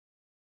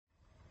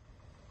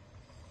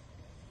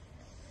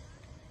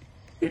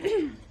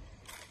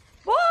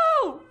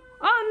Whoa!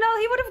 Oh no,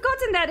 he would have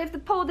gotten that if the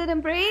pole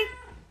didn't break.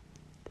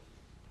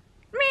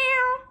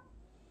 Meow.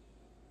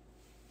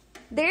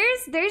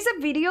 There's a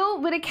video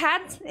with a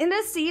cat in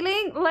the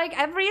ceiling like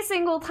every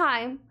single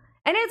time.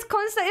 And it's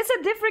constant. It's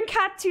a different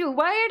cat too.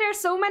 Why are there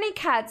so many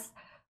cats?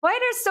 Why are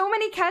there so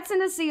many cats in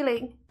the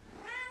ceiling?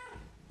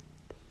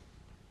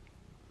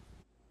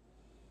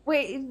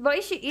 Wait, why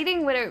is she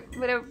eating with her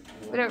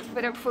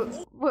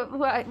food?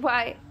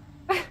 Why?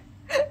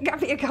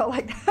 Got me a go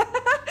like that.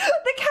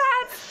 The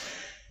cat!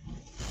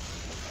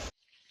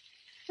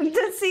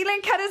 The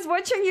ceiling cat is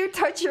watching you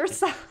touch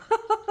yourself.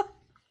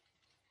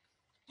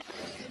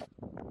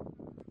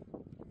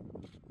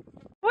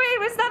 Wait,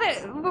 was that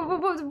it?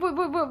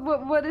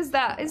 What is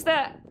that? Is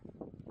that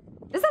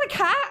a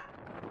cat?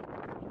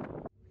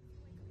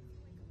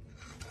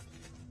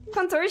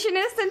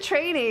 Contortionist in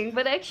training,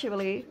 but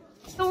actually,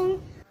 oh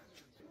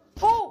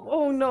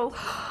no.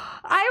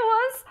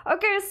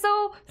 Okay,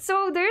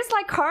 so there's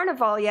like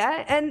carnival,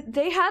 yeah, and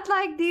they had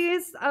like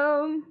these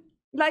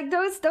like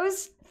those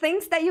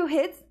things that you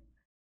hit,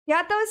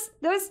 yeah,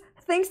 those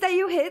things that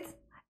you hit,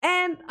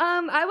 and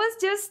I was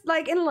just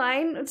like in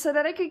line so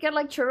that I could get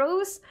like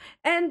churros,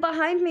 and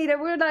behind me there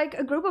were like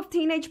a group of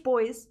teenage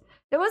boys.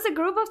 There was a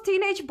group of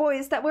teenage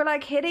boys that were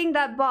like hitting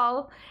that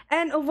ball,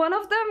 and one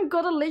of them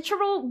got a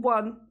literal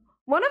 1.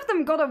 One of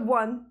them got a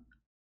 1.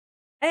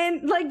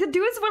 And like the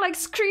dudes were like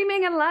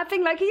screaming and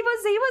laughing like he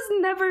was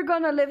never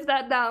gonna live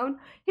that down.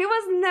 He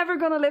was never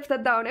gonna live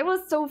that down. It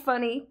was so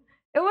funny.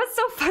 It was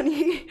so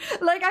funny.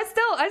 Like I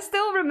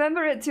still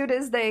remember it to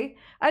this day.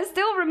 I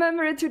still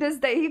remember it to this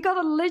day. He got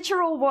a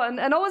literal 1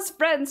 and all his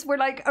friends were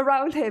like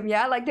around him,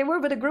 yeah? Like they were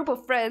with a group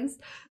of friends.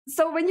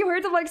 So when you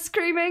heard them like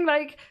screaming,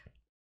 like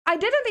I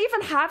didn't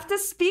even have to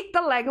speak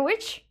the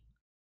language.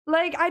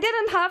 Like I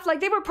didn't have, like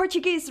they were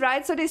Portuguese,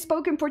 right? So they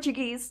spoke in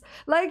Portuguese.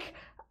 Like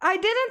I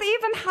didn't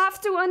even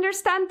have to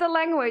understand the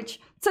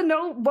language to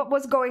know what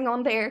was going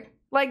on there.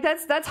 Like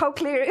that's how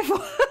clear it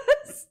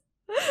was.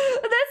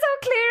 That's how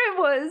clear it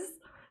was.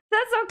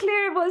 That's how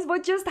clear it was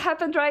what just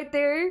happened right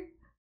there.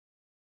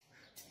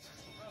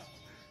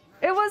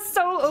 It was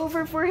so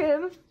over for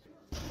him.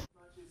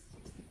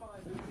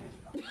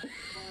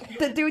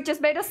 The dude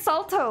just made a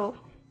salto.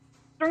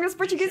 Strongest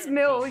Portuguese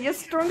male. Yes,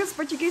 strongest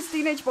Portuguese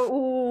teenage boy.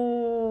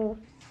 Ooh.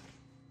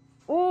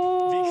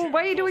 Oh,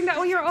 why are you doing that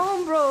on your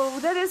own, bro?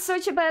 That is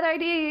such a bad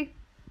idea.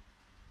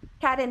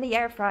 Cat in the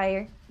air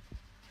fryer.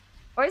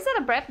 Or is that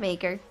a bread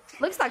maker?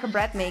 Looks like a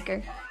bread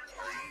maker.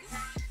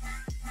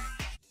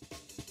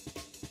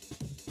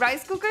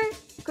 Rice cooker?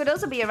 Could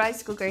also be a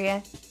rice cooker,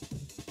 yeah.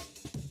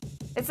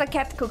 It's a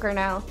cat cooker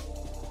now.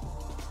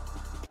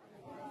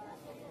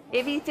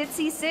 If he fits,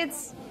 he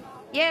sits.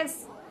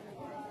 Yes.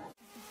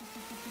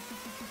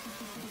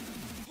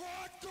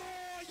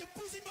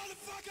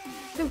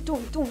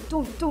 Don't. The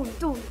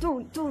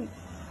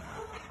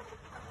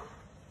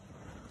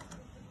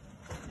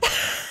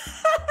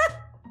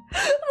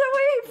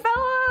way he fell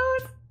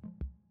out.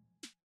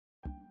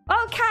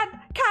 Oh, cat,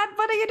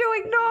 what are you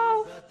doing?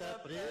 No.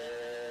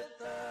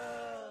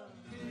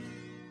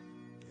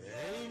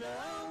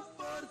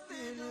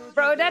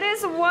 Bro, that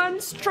is one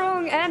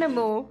strong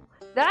animal.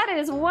 That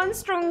is one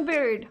strong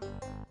bird.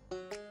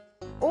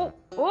 Oh.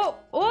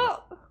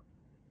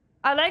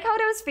 I like how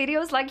those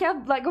videos like you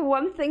have like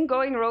one thing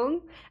going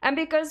wrong, and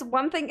because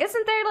one thing,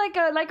 isn't there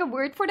like a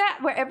word for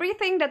that where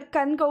everything that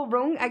can go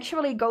wrong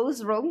actually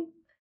goes wrong?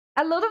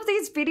 A lot of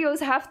these videos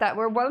have that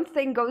where one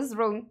thing goes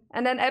wrong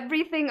and then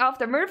everything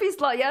after Murphy's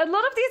Law. Yeah, a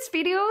lot of these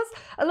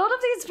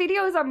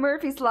videos are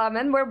Murphy's Law,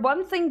 man, where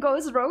one thing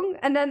goes wrong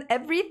and then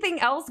everything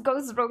else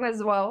goes wrong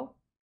as well.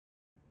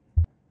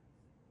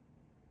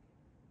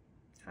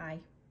 Hi.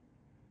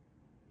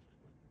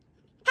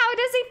 How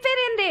does he fit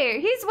in there?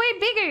 He's way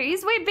bigger.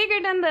 He's way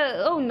bigger than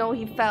the... Oh no,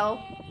 he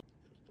fell.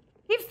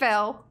 He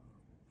fell.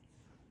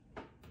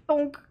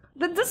 Donk.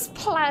 The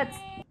splat.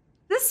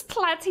 The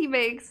splat he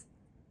makes.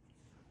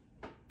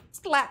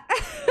 Splat.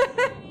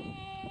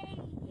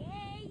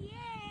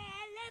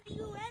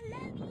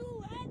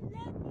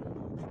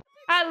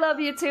 I love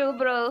you too,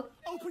 bro.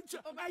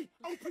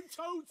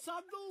 Open-toed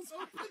sandals.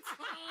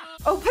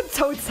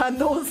 Open-toed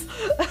sandals.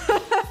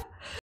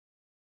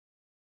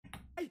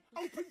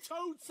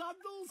 Open-toed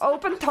sandals.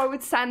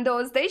 Open-toed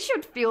sandals. They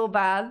should feel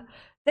bad.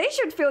 They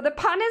should feel, the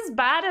pun is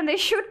bad and they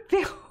should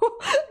feel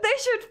they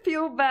should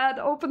feel bad.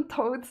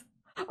 Open-toed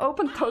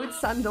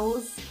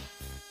sandals.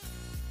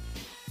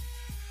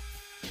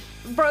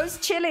 Bro's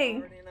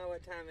chilling. I already know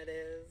what time it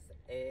is.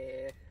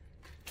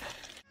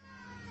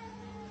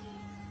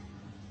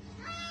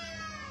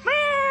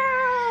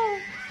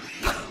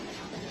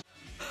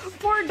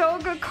 Poor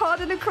dog got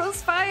caught in the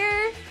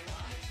crossfire.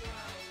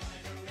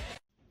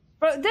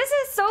 Bro, this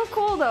is so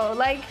cool though.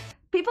 Like,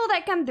 people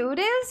that can do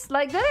this,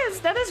 like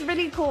that is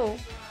really cool.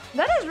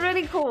 That is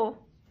really cool.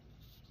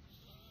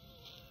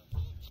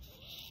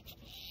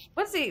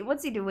 What's he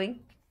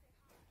doing?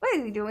 What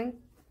is he doing?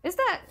 What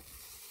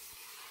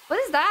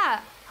is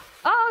that?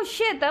 Oh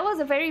shit, that was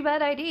a very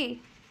bad idea.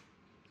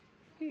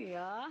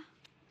 Yeah.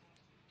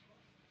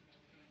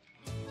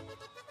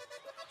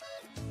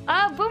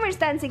 Ah, Boomer's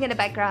dancing in the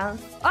background.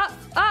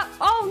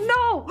 Oh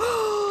no!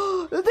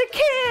 The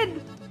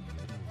kid!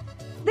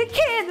 The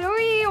kid!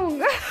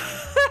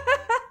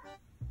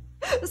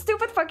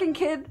 Stupid fucking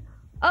kid.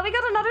 Oh, we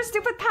got another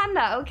stupid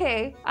panda.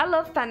 Okay. I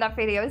love panda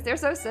videos. They're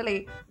so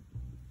silly.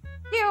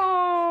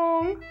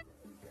 Yoong!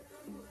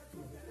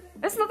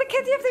 It's not the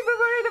kid you have to be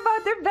worried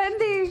about. They're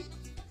bending.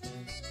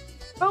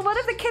 But what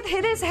if the kid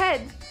hit his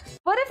head?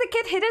 What if the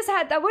kid hit his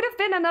head? That would have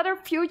been another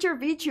future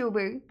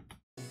VTuber.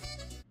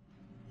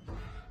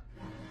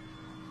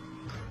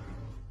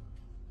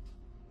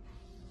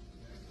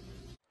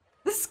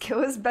 The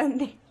skill is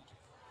bending.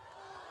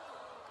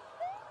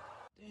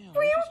 Damn,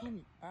 there's so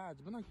many ads.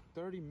 It's been like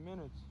 30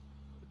 minutes.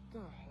 What the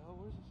hell?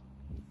 Where's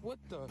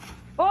this?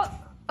 What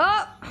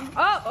the?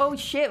 Oh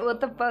shit, what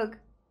the fuck?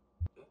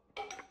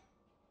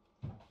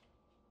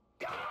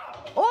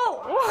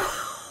 Oh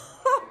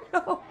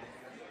no.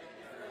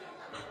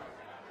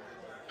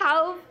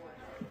 Half.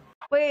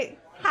 Wait,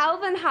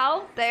 half and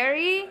half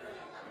dairy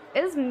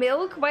is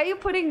milk? Why are you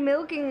putting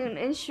milk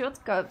in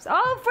shot cups?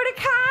 Oh, for the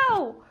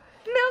cow!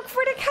 Milk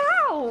for the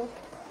cow!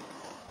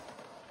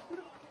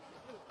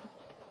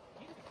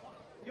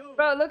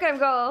 Bro, look at him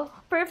go.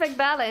 Perfect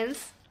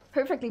balance.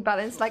 Perfectly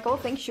balanced, like all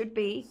things should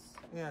be.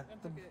 Yeah.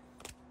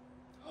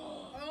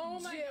 Oh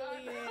my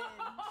god.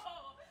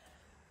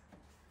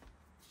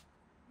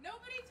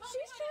 Nobody told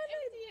me how to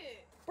empty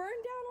it. Burn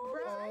down all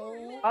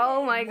the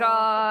Oh my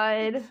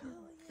god.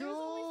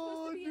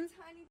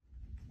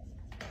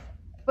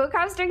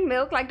 Bookhouse drink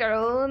milk like their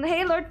own.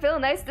 Hey Lord Phil,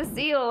 nice to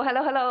see you.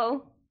 Hello,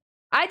 hello.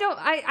 I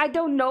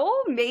don't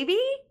know, maybe?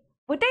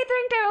 Would they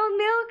drink their own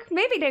milk?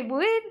 Maybe they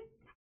would.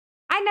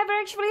 I never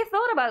actually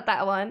thought about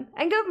that one.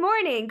 And good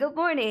morning, good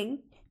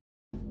morning.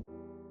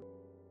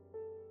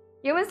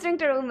 Humans drink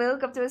their own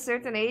milk up to a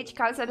certain age.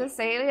 Cows are the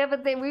same. Yeah,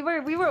 but we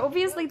were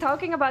obviously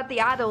talking about the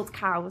adult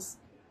cows.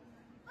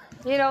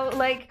 You know,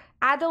 like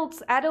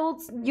adult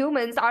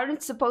humans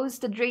aren't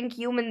supposed to drink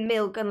human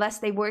milk unless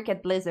they work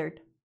at Blizzard.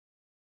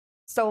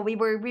 So we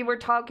were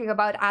talking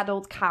about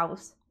adult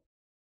cows.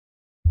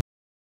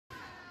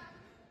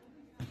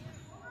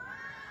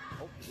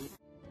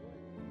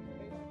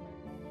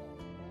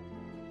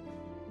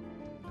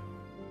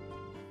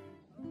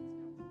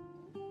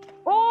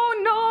 Oh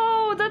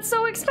no, that's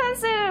so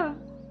expensive.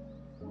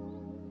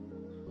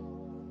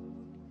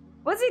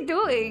 What's he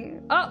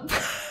doing? Oh.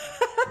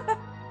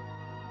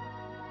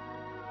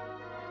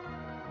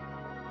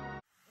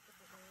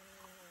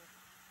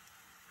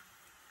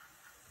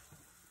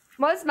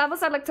 Most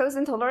mammals are lactose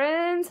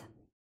intolerant.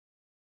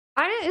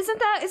 Isn't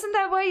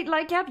that why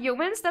like you have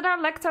humans that are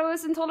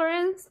lactose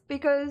intolerant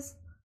because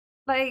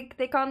like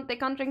they can't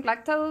drink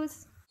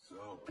lactose?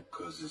 So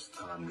because it's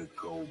time to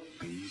go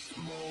beast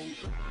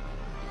mode.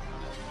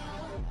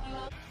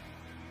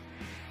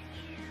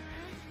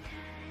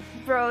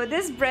 Bro,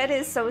 this bread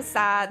is so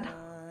sad.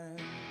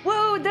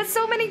 Whoa, that's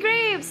so many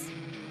grapes!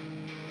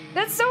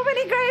 That's so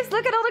many grapes!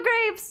 Look at all the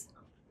grapes!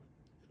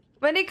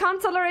 When they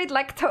can't tolerate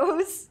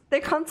lactose, they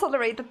can't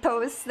tolerate the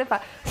toast.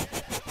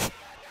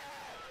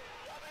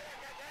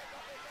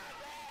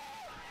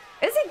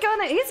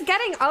 He's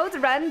getting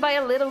outrun by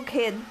a little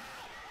kid.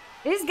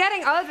 He's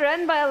getting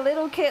outrun by a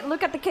little kid.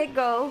 Look at the kid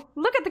go.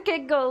 Look at the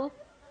kid go.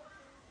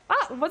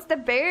 Ah, what's the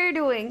bear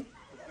doing?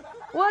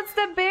 What's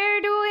the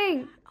bear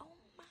doing?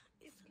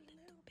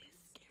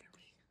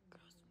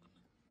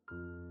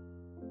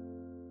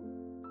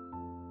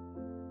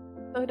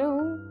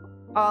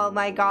 Oh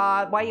my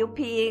god, why are you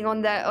peeing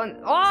on that?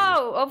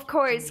 Oh, of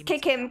course,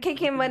 kick him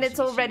when it's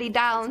already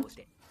down.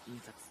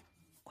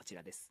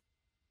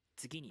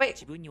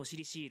 Wait.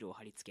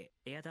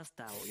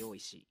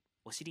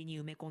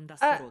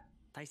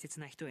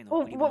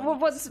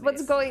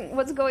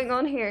 What's going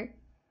on here?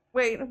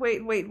 Wait,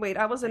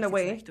 I was in the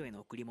way.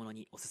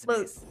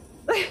 Look.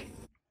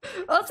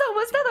 Also,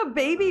 was that a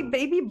baby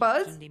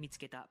Buzz?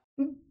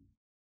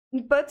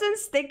 Button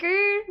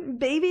sticker?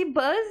 Baby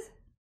Buzz?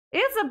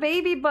 It's a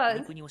baby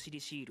Buzz. And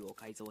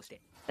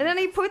then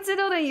he puts it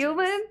on a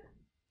human?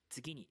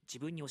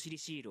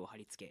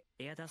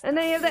 And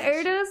then you have the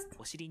air dust?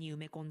 Like,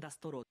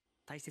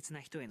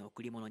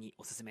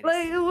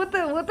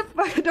 what the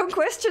fuck? Don't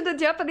question the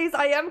Japanese.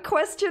 I am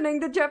questioning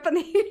the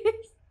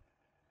Japanese.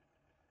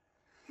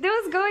 They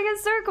was going in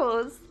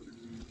circles.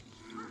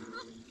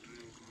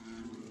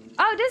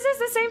 Oh, this is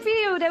the same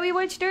video that we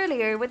watched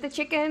earlier with the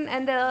chicken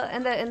and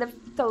the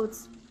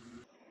toads.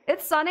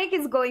 It's Sonic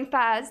is going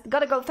fast.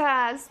 Gotta go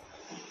fast.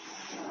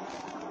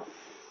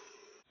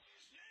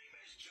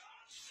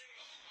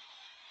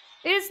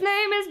 His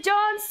name is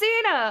John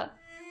Cena.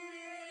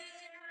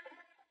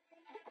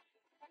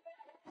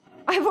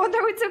 I wonder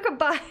who took a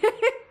bite.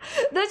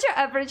 That's your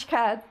average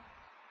cat.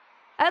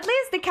 At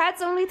least the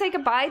cats only take a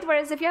bite,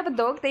 whereas if you have a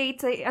dog, they eat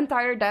the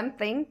entire damn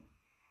thing.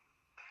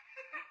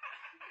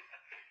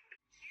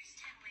 Here's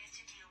 10 ways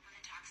to deal with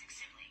a toxic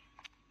sibling.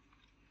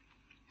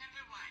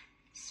 Number 1,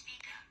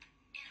 speak up.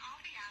 In all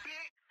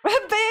reality,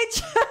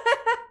 Bitch!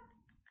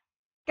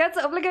 Cats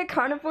are obligate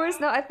carnivores?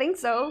 No, I think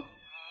so.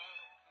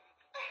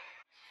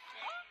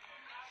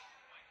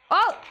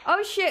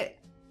 Oh shit.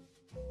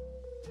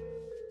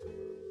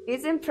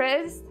 He's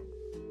impressed.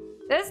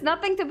 There's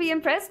nothing to be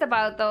impressed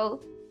about,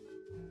 though.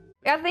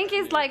 I think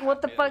he's like,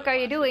 what the fuck are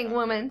you doing,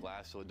 woman?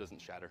 Glass so it doesn't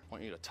shatter. I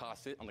want you to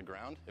toss it on the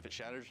ground. If it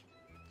shatters,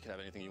 you can have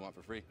anything you want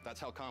for free. That's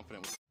how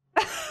confident.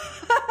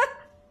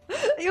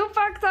 You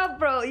fucked up,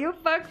 bro. You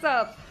fucked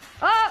up.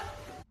 Ah!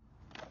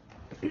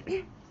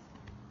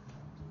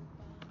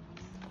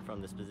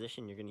 From this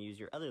position, you're going to use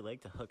your other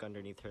leg to hook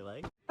underneath her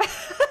leg.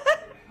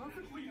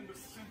 Perfectly in the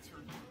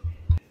center,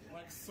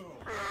 like so.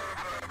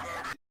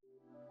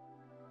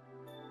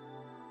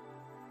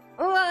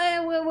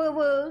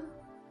 Whoa.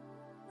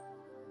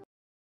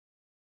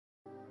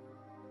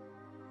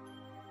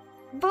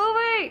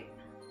 Boomer!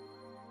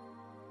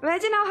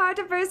 Imagine how hard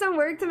the person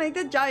worked to make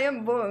the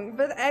giant boom,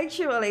 but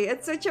actually,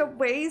 it's such a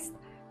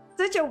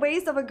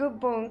waste of a good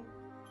boom.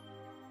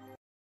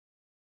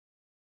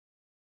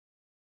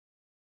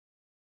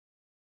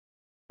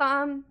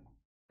 Tan,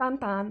 tan,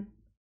 tan,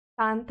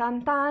 tan,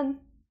 tan, tan,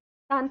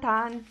 tan,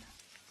 tan.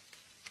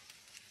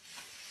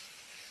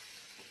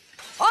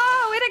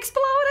 Oh, it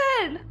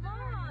exploded!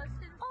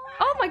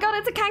 Oh my god,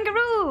 it's a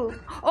kangaroo!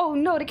 Oh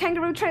no, the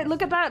kangaroo trade.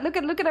 Look at that. Look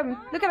at him. Look at him.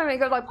 It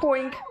goes like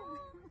boink.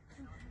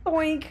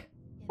 Boink.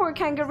 Poor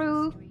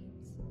kangaroo.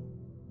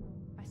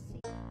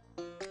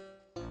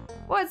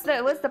 What's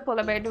the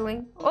polar bear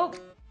doing? Oh.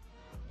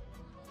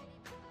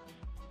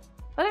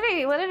 What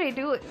are they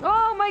doing?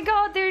 Oh my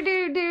god,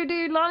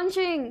 they're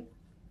launching.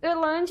 They're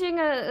launching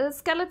a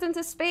skeleton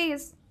to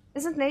space.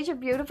 Isn't nature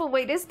beautiful?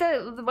 Wait, it's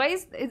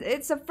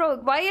a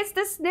frog. Why is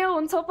the snail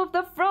on top of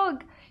the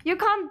frog? You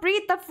can't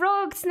breed the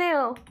frog,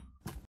 snail.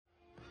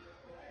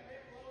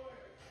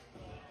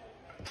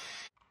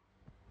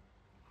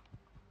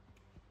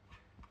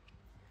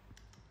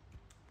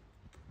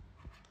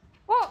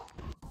 Whoa!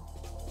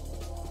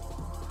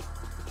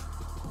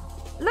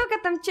 Look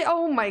at them.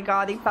 Oh my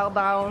god, he fell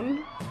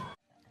down.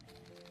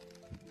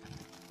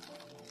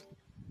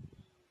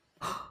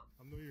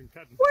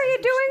 What are you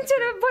doing to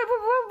the?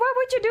 Why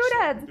would you do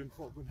that?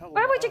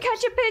 Why would you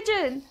catch a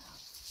pigeon?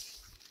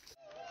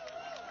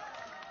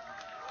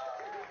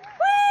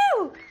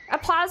 Woo!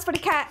 Applause for the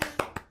cat.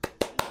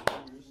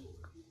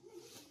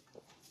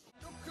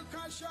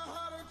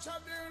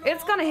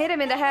 It's gonna hit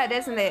him in the head,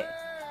 isn't it?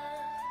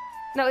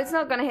 No, it's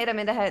not gonna hit him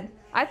in the head.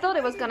 I thought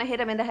it was gonna hit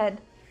him in the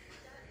head.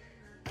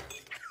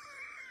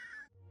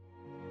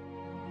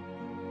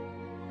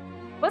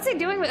 What's he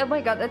doing with? Oh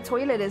my god, the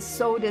toilet is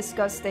so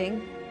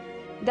disgusting.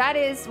 That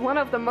is one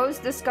of the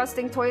most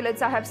disgusting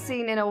toilets I have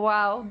seen in a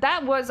while.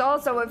 That was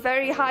also a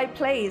very high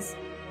place.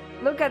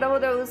 Look at all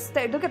those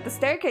look at the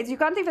staircase. You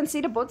can't even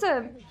see the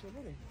bottom.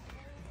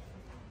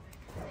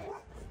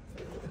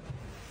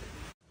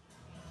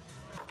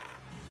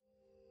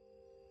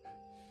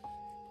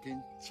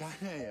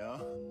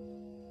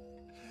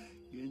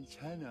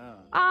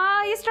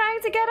 Ah, he's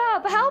trying to get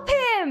up. Help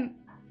him!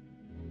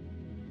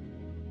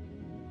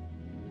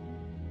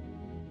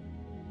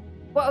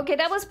 Well, okay,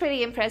 that was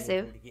pretty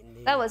impressive.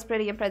 That was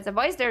pretty impressive.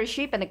 Why is there a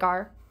sheep in the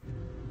car?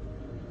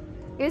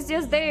 He's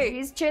just there.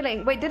 He's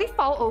chilling. Wait, did he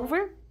fall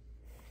over?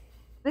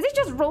 Did he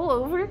just roll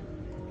over?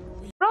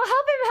 Bro,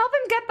 help him! Help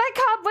him get back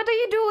up! What are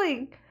you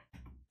doing?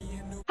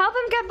 Help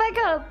him get back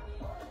up!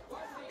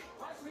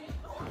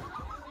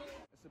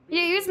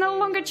 Yeah, he's no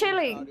longer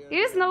chilling.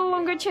 He's no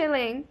longer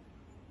chilling.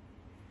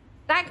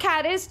 That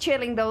cat is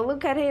chilling though.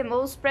 Look at him,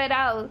 all spread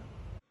out.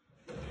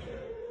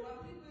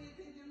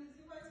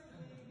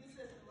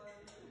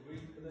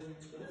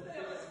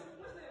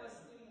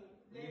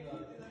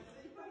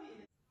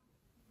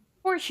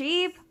 Poor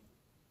sheep.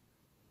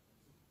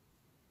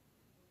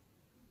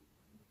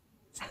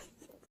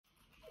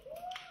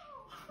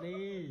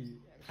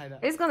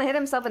 He's gonna hit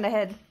himself in the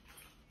head.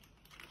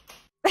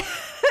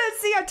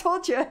 See, I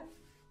told you.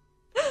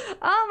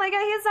 Oh my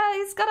god,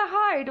 he's got a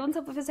heart on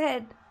top of his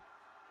head.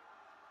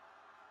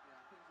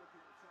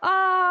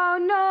 Oh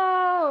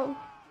no!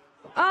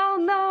 Oh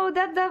no!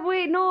 That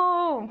way,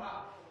 no!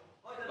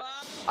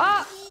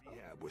 Oh!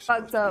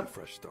 Fucked up.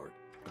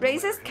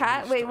 Racist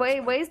cat? Wait,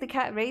 why is the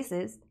cat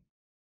racist?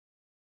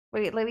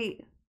 Wait, let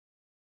me...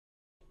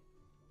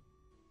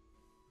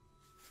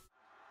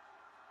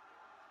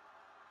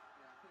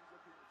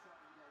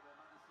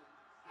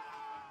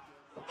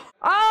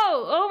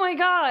 Oh! Oh my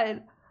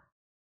god!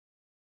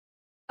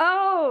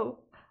 Oh!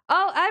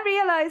 Oh, I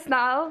realize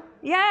now.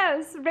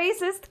 Yes,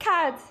 racist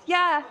cat.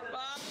 Yeah.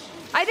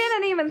 I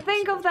didn't even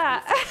think of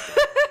that.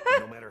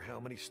 No matter how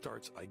many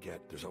starts I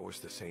get, there's always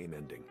the same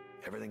ending.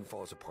 Everything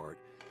falls apart,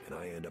 and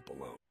I end up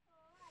alone.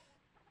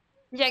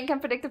 Jen can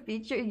predict the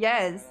future?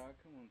 Yes.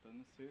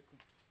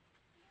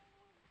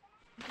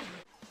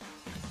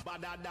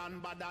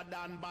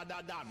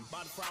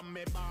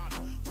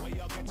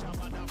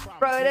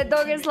 Bro, the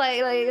dog is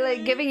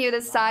like giving you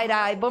the side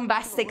eye,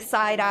 bombastic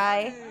side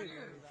eye.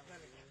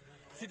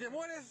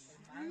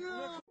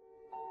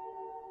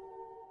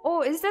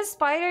 Oh, is the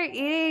spider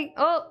eating?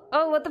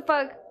 Oh, what the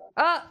fuck?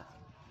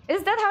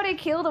 Is that how they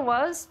kill the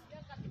wasp?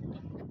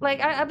 Like,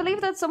 I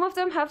believe that some of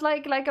them have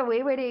like a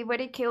way where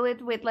they kill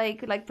it with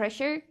like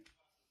pressure.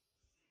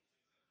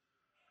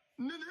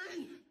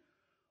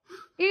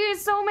 Ew,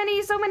 so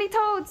many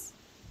toads.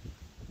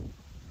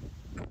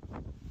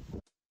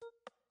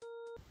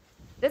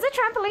 There's a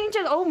trampoline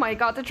just— oh my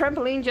god, the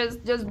trampoline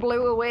just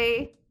blew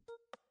away.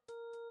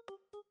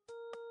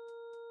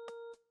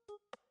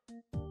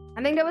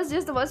 I think that was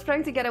just us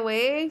trying to get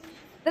away.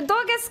 The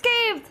dog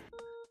escaped!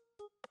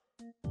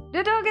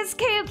 The dog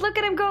escaped! Look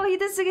at him go! He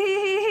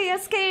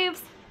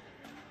escaped!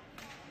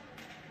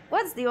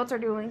 What's the otter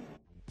doing?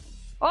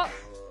 Oh!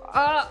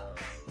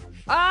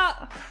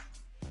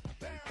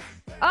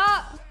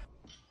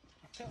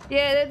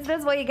 Yeah,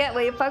 that's what you get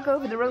when you fuck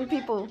over the wrong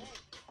people.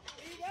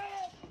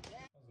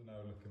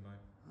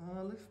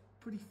 Looks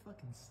pretty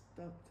fucking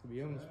stuck, to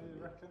be honest with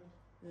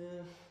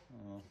you.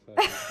 Oh,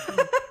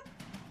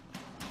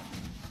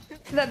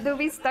 That do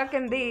be stuck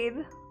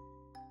indeed.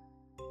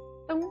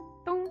 Dun,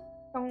 dun,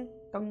 dun,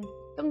 dun,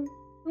 dun,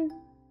 dun.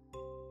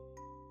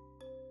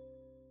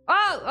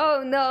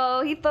 Oh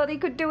no, he thought he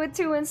could do it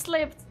too and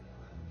slipped.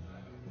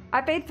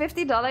 I paid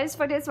 $50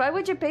 for this. Why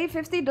would you pay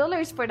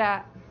 $50 for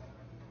that?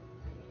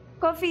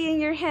 Coffee in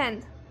your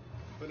hand.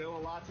 vanilla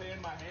latte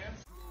in my hand.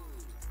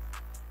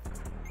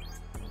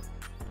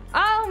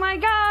 Oh my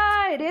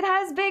god, it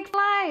has big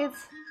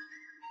flights.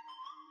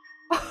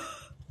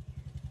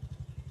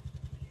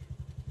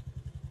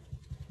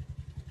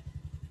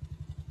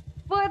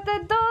 What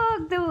the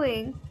dog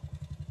doing?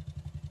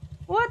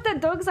 What? The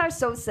dogs are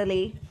so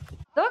silly.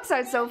 Dogs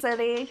are so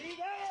silly.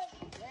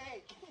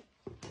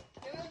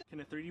 Can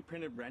a 3D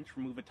printed wrench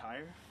remove a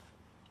tire?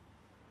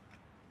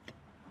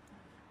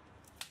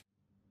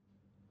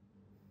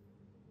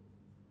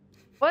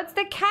 What's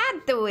the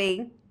cat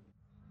doing?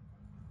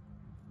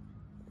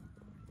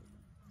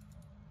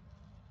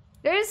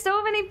 There's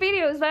so many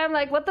videos where I'm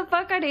like, what the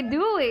fuck are they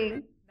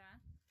doing?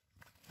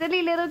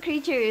 Silly little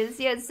creatures.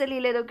 Yes, silly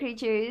little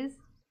creatures.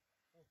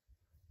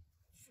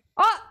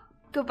 Oh!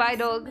 Goodbye,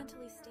 dog.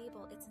 Mentally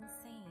stable, it's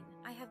insane.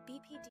 I have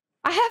BPD.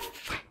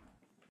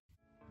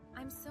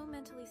 I'm so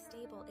mentally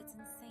stable, it's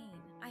insane.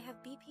 I have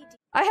BPD.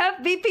 I have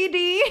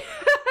BPD.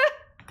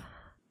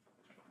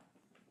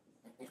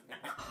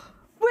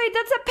 Wait,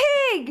 that's a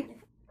pig.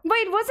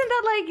 Wait, wasn't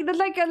that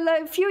like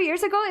a few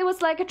years ago? It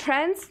was like a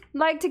trend,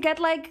 like to get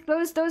like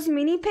those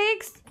mini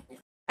pigs.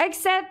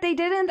 Except they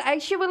didn't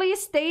actually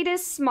stay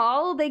this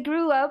small. They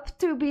grew up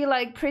to be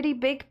like pretty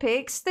big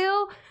pigs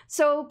still.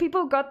 So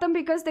people got them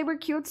because they were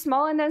cute,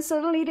 small, and then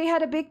suddenly they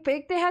had a big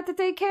pig they had to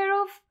take care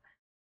of.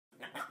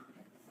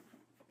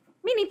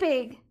 Mini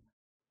pig.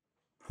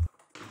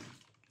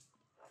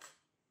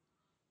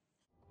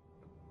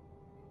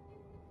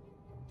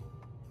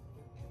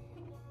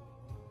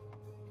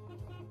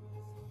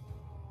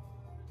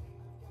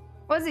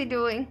 What's he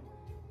doing?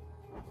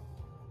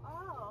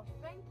 Oh,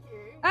 thank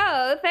you.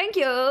 Oh, thank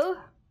you.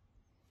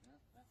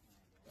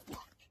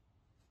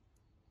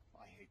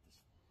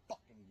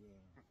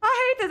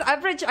 I hate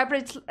this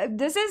average.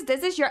 This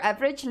is your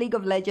average League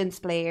of Legends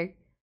player.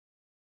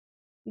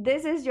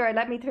 This is your—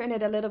 let me turn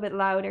it a little bit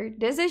louder.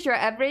 This is your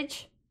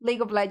average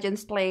League of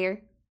Legends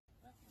player.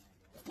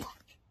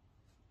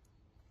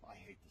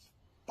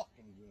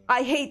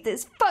 I hate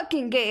this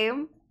fucking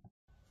game.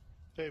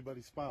 Hey,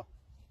 buddy, smile.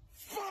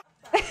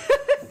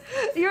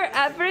 Your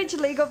average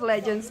League of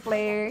Legends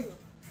player.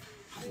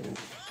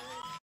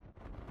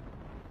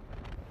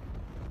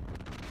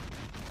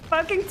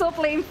 Fucking top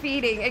lane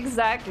feeding,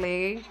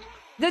 exactly.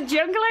 The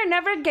jungler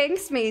never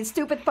ganks me,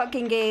 stupid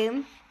fucking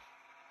game.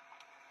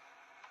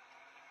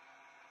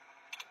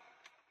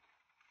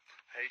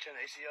 Hey, turn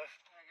AC off.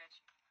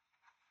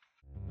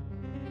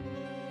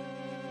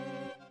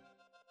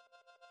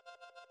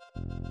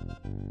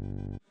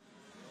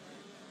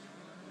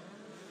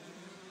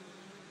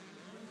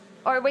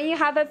 Or when you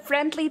have a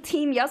friendly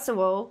team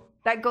Yasuo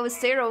that goes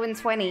 0 and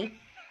 20.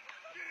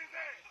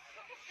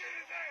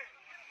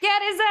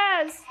 Get his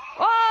ass!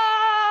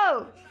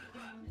 Oh!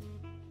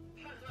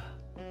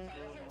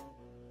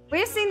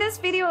 We've seen this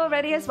video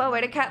already as well,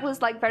 where the cat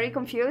was like very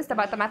confused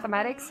about the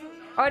mathematics.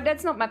 Or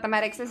that's not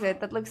mathematics, is it?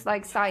 That looks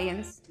like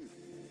science.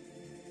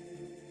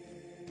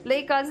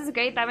 League causes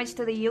great damage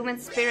to the human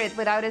spirit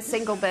without a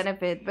single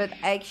benefit, but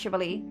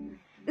actually...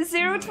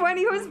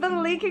 020 who's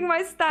been leaking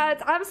my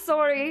stats. I'm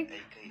sorry.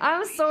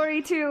 I'm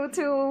sorry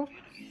to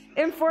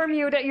inform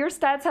you that your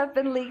stats have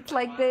been leaked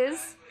like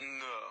this.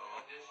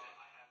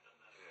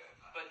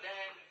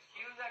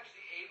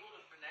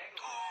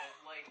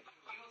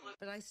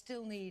 But I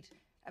still need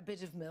a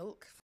bit of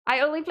milk. I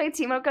only play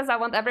Teemo because I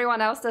want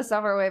everyone else to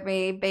suffer with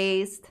me.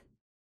 Based.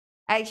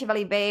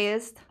 Actually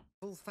based.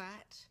 Full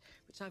fat,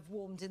 which I've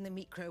warmed in the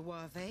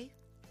microwave.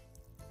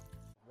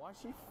 Why is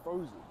she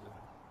frozen?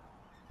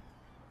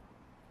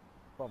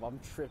 Bob, I'm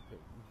tripping.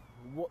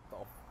 What the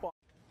fuck?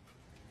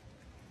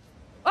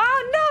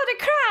 Oh no, the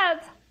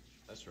crab!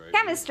 That's right.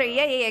 Chemistry,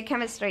 yeah,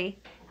 chemistry.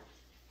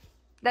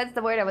 That's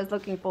the word I was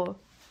looking for.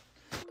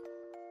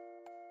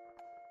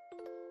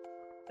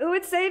 Who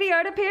would say the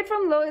art appeared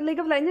from League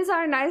of Legends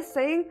are a nice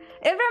thing?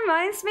 It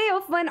reminds me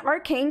of when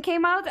Arcane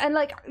came out, and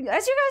like,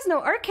 as you guys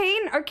know,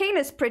 Arcane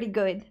is pretty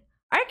good.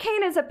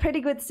 Arcane is a pretty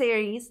good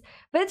series,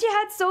 but you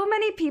had so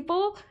many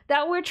people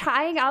that were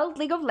trying out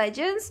League of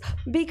Legends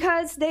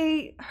because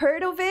they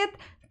heard of it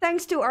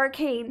thanks to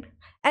Arcane.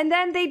 And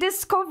then they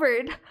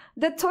discovered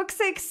the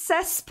toxic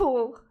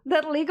cesspool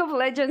that League of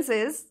Legends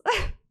is.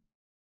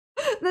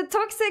 The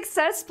toxic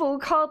cesspool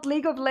called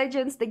League of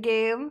Legends, the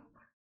game.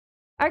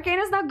 Arcane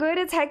is not good,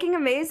 it's hacking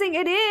amazing.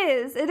 It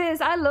is,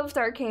 I loved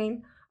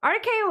Arcane.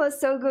 Arcane was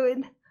so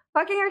good.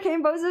 Fucking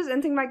Arcane bosses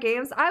entering my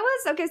games.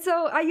 Okay,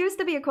 so I used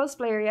to be a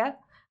cosplayer, yeah?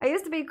 I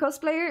used to be a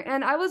cosplayer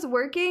and I was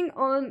working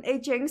on a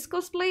Jinx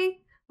cosplay.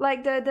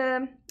 Like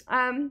the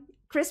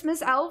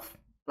Christmas elf,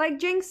 like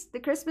Jinx, the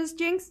Christmas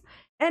Jinx.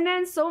 And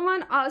then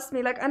someone asked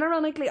me, like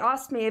unironically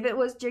asked me if it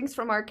was Jinx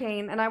from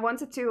Arcane, and I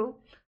wanted to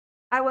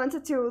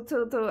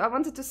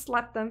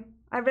slap them.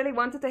 I really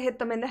wanted to hit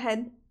them in the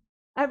head.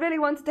 I really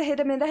wanted to hit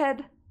him in the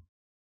head.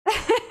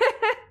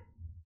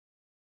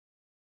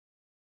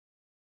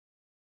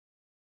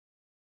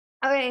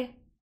 Okay,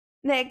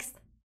 next.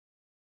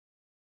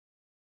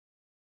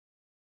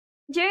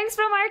 Jinx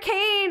from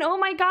Arcane! Oh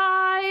my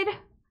god!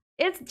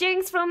 It's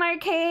Jinx from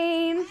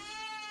Arcane!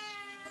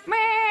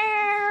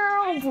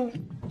 Meow!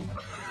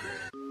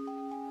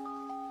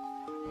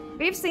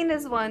 We've seen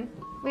this one.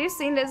 We've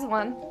seen this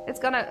one. It's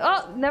gonna...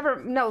 Oh,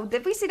 never... No,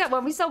 did we see that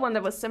one? We saw one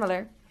that was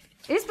similar.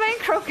 He's playing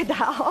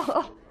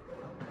Crocodile.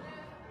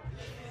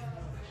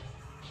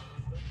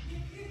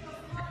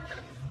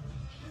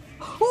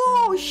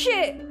 Oh,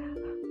 shit!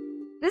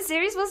 This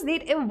series was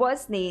neat. It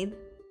was neat.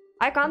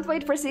 I can't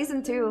wait for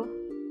season 2.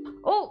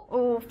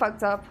 Oh,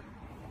 fucked up.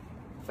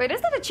 Wait,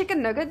 is that a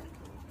chicken nugget?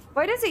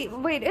 Why does he...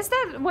 Wait, is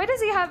that... Why does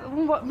he have...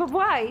 But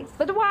why?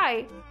 But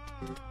why?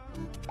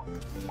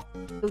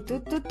 Did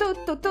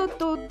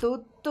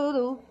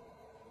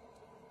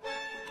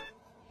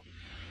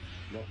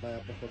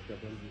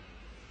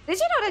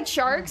you know that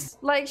sharks,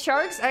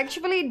 sharks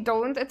actually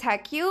don't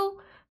attack you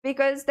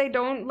because they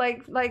don't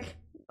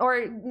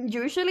or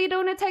usually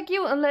don't attack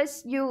you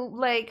unless you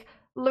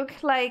look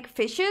like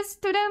fishes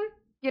to them,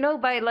 you know,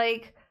 by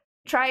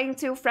trying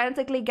to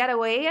frantically get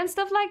away and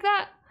stuff like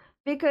that,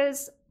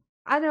 because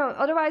I don't know,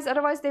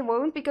 otherwise they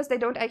won't, because they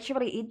don't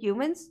actually eat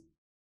humans.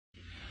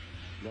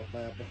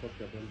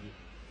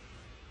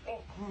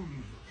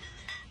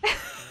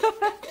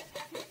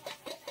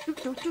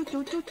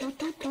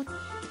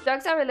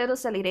 Dogs are a little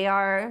silly, they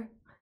are.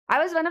 I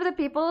was one of the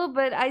people,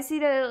 but I see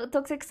the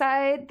toxic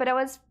side, but I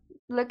was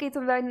lucky to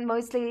find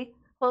mostly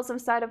wholesome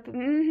side of...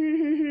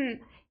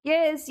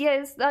 Yes,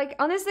 like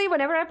honestly,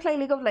 whenever I play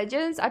League of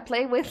Legends, I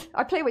play with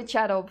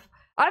Shadow.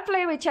 I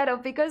play with Shadow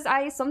because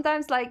I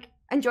sometimes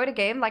enjoy the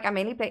game, I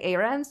mainly play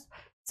ARAMs,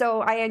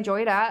 so I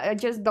enjoy that. I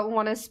just don't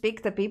want to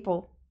speak to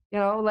people. You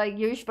know,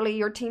 usually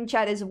your team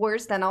chat is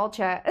worse than all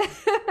chat.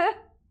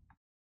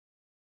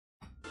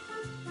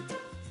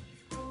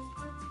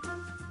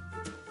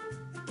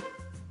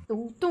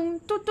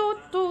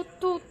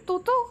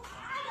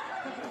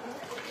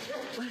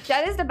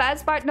 That is the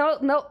best part.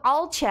 No,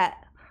 all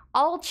chat.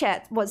 All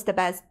chat was the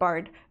best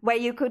part, where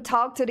you could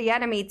talk to the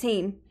enemy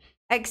team.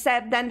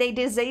 Except then they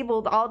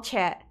disabled all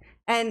chat,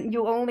 and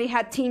you only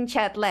had team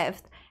chat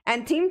left.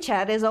 And team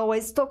chat is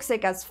always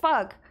toxic as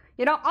fuck.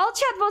 You know, all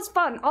chat was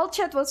fun. All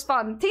chat was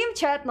fun. Team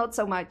chat, not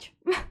so much.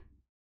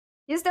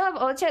 You still have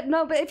all chat?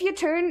 No, but if you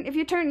turn,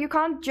 you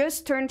can't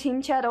just turn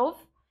team chat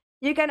off.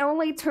 You can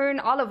only turn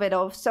all of it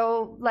off.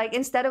 So,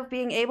 instead of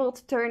being able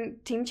to turn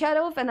team chat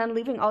off and then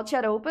leaving all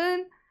chat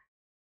open,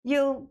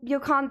 you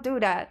can't do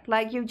that.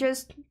 You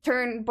just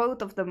turn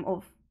both of them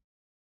off.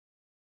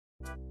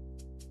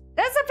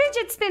 That's a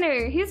fidget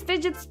spinner! He's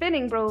fidget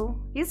spinning, bro.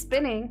 He's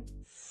spinning.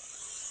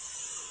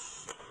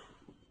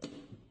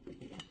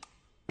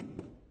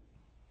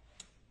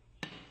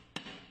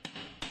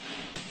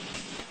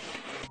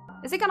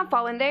 Is he gonna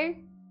fall in there?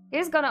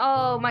 He's gonna...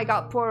 Oh my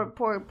god,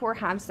 poor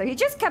hamster. He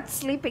just kept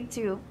sleeping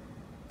too.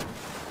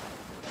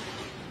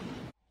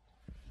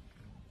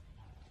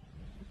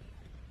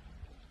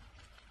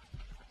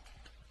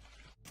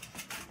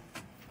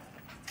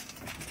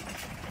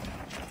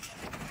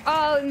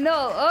 Oh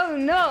no, oh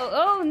no,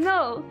 oh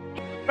no.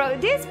 Bro,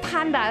 these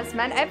pandas,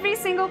 man. Every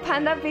single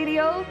panda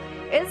video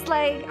is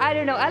I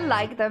don't know, I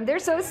like them. They're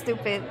so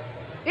stupid.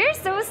 They're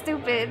so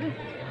stupid.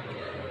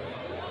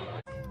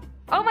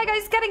 Oh my god,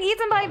 he's getting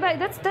eaten by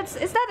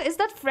is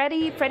that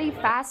Freddy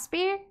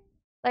Fazbear?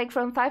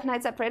 From Five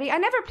Nights at Freddy? I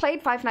never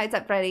played Five Nights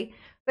at Freddy.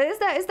 But is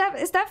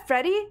that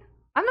Freddy?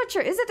 I'm not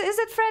sure. Is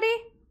it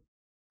Freddy?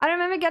 I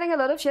remember getting a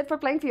lot of shit for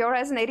playing Fiora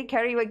as an AD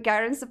carry with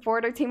Garen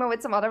support or teaming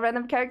with some other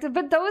random character,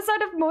 but those are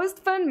the most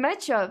fun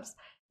matchups.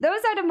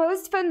 Those are the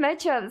most fun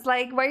matchups,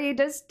 where you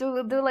just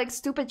do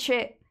stupid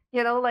shit,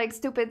 you know,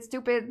 stupid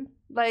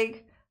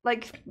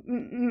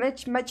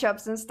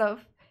matchups and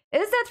stuff.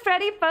 Is that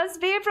Freddy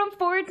Fazbear from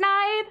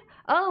Fortnite?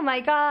 Oh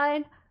my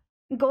god.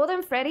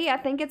 Golden Freddy? I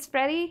think it's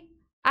Freddy.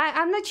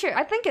 I'm not sure.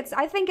 I think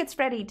it's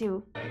Freddy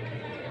too.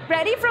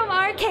 Freddy from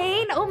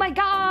Arcane? Oh my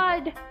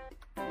god.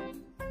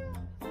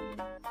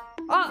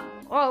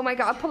 Oh my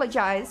god,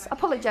 apologize.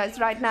 Apologize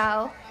right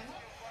now.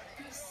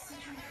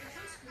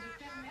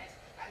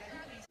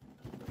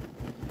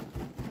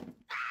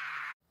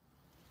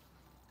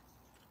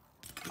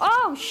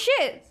 Oh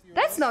shit!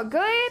 That's not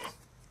good.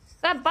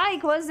 That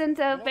bike wasn't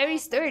very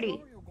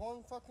sturdy. You're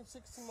going fucking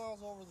 60 miles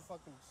over the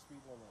fucking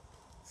speed limit.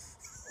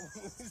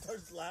 He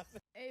starts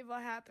laughing. Hey,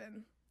 what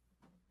happened?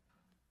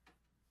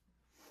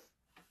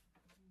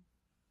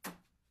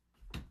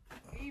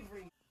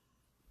 Avery.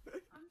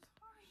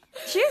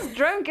 She's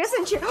drunk,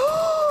 isn't she?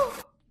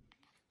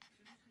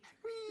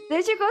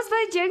 Did you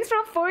cosplay Jinx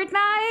from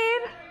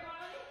Fortnite?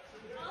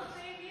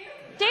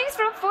 Jinx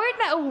from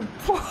Fortnite. Oh.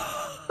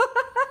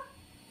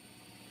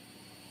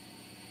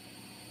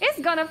 He's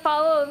gonna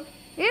follow.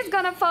 He's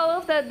gonna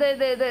follow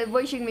the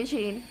washing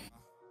machine.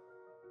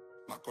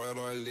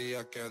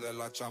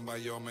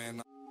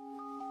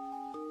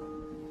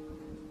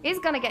 He's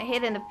gonna get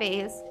hit in the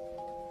face.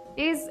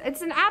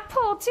 It's an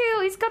apple too.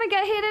 He's gonna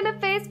get hit in the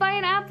face by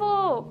an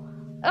apple.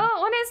 Oh,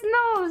 on his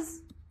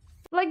nose.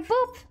 Like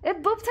boop.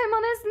 It booped him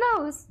on his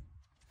nose.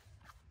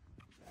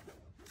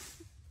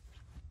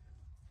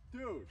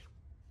 Dude,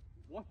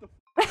 what the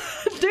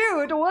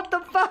Dude, what the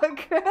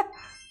fuck?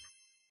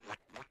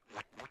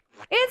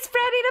 It's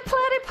Freddy the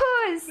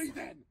Platypus!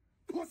 Then,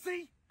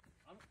 pussy!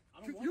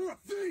 You're a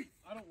thief!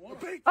 I don't want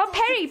to. Oh,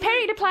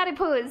 Perry the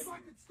Platypus!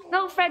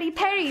 No, Freddy,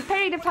 Perry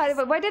the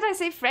Platypus. Why did I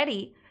say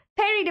Freddy?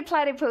 Perry the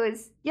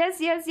Platypus. Yes,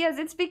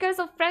 it's because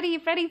of Freddy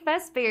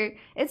Fazbear.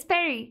 It's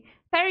Perry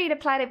the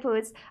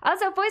Platypus.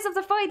 Also, Voice of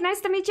the Void,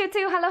 nice to meet you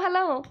too.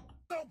 Hello.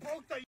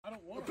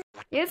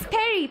 It's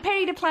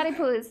Perry the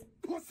Platypus.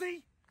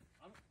 Pussy!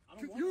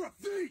 You're a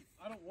thief!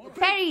 I don't want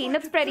Perry,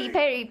 not Freddy,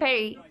 Perry.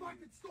 You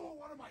fucking stole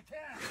one of my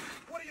cans!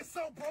 What are you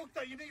so broke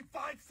that you need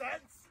 5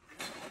 cents?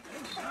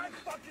 5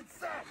 fucking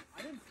cents!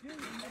 I didn't steal your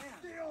man.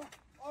 Steal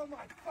all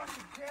my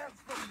fucking cans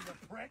from you,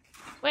 the prick!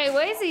 Wait,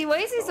 why is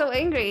he so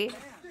angry?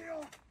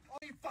 Steal all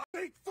you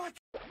big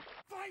fucking...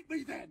 Fight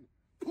me then,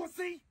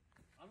 pussy!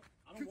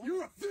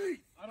 You're a thief!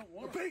 I don't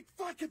want a big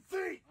fucking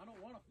thief! I don't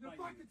want to. You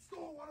fucking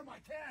stole one of my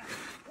cans!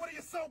 What are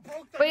you so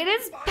broke that Wait,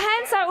 his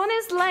pants are on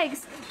his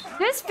legs.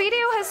 This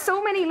video has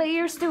so many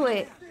layers to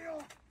it.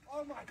 Steal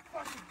all my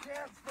fucking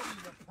cans from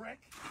you, the